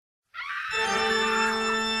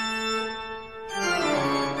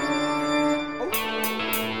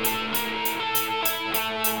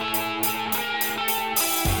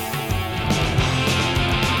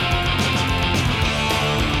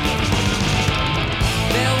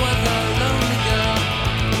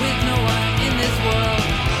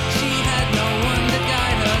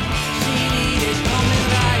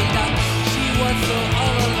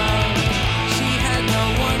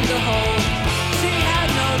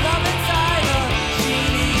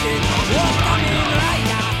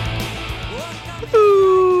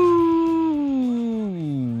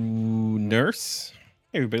Nurse.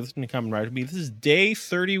 Hey, everybody, listening to Common Ride with me. This is day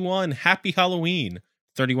 31. Happy Halloween.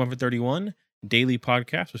 31 for 31, daily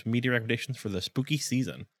podcast with media recommendations for the spooky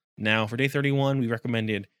season. Now, for day 31, we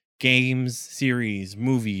recommended games, series,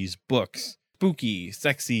 movies, books, spooky,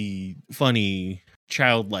 sexy, funny,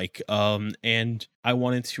 childlike. And I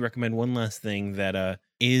wanted to recommend one last thing that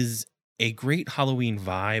is a great Halloween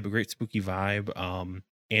vibe, a great spooky vibe.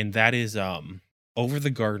 And that is Over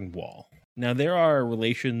the Garden Wall. Now, there are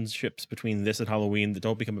relationships between this and Halloween that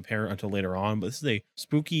don't become apparent until later on, but this is a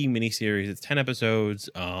spooky miniseries. It's 10 episodes,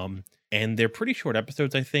 and they're pretty short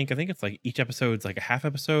episodes, I think. I think it's like each episode's like a half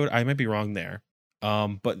episode. I might be wrong there.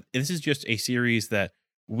 But this is just a series that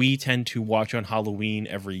we tend to watch on Halloween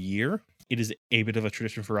every year. It is a bit of a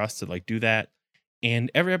tradition for us to like do that. And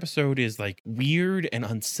every episode is like weird and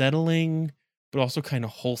unsettling, but also kind of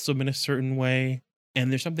wholesome in a certain way. And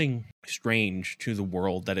there's something strange to the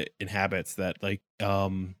world that it inhabits that like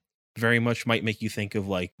very much might make you think of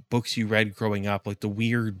like books you read growing up, like the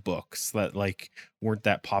weird books that like weren't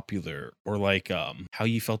that popular, or like how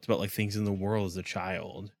you felt about like things in the world as a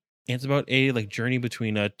child. And it's about a like journey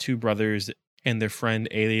between two brothers and their friend,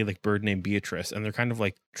 a like bird named Beatrice, and they're kind of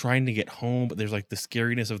like trying to get home, but there's like the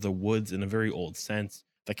scariness of the woods in a very old sense.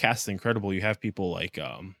 The cast is incredible. You have people like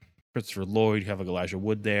Christopher Lloyd, you have like Elijah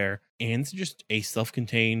Wood there, and it's just a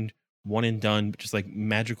self-contained, one and done, but just like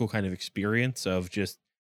magical kind of experience of just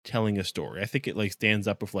telling a story. I think it like stands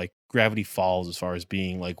up with like Gravity Falls as far as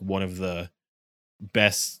being like one of the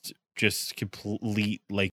best, just complete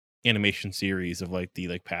like animation series of like the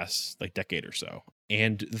like past like decade or so.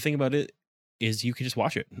 And the thing about it is you can just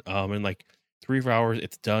watch it in like 3 or 4 hours.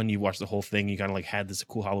 It's done. You watch the whole thing. You kind of like had this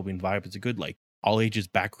cool Halloween vibe. It's a good like all ages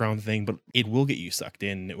background thing, but it will get you sucked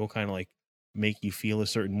in. It will kind of like make you feel a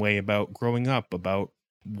certain way about growing up, about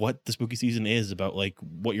what the spooky season is, about like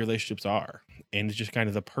what your relationships are. And it's just kind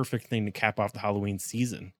of the perfect thing to cap off the Halloween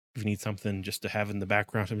season. If you need something just to have in the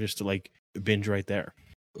background, something just to like binge right there.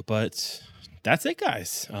 But that's it,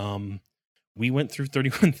 guys. We went through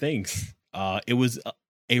 31 things. It was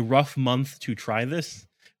a rough month to try this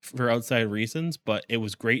for outside reasons, but it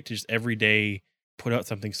was great to just every day put out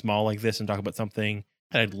something small like this and talk about something.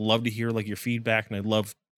 And I'd love to hear like your feedback, and I'd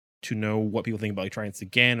love to know what people think about like trying this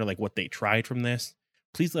again, or like what they tried from this.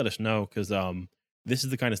 Please let us know, because this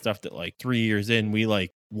is the kind of stuff that like 3 years in we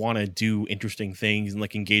like want to do interesting things and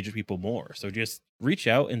like engage with people more. So just reach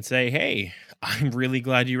out and say, hey, I'm really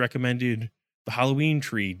glad you recommended the Halloween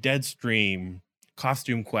Tree, Deadstream,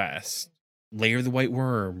 Costume Quest, Layer the White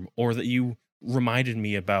Worm, or that you reminded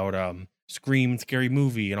me about Scream, Scary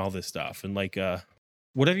Movie, and all this stuff. And like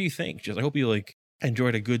whatever you think, just I hope you like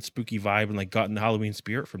enjoyed a good spooky vibe and like got in the Halloween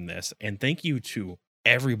spirit from this. And thank you to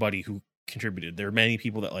everybody who contributed. There are many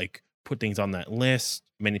people that like put things on that list,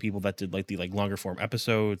 many people that did like the like longer form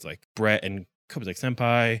episodes, like Brett and Kobuzek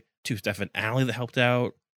Senpai, to Steph and Allie that helped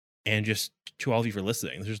out, and just to all of you for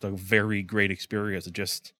listening. This was just a very great experience.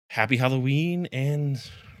 Just happy Halloween, and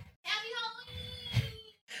Happy Halloween!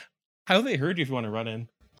 I hope they heard you if you want to run in.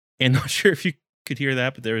 And not sure if you could hear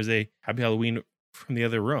that, but there was a happy Halloween from the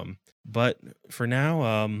other room. But for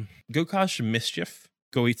now, go cause some mischief,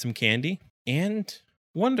 go eat some candy, and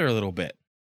wonder a little bit.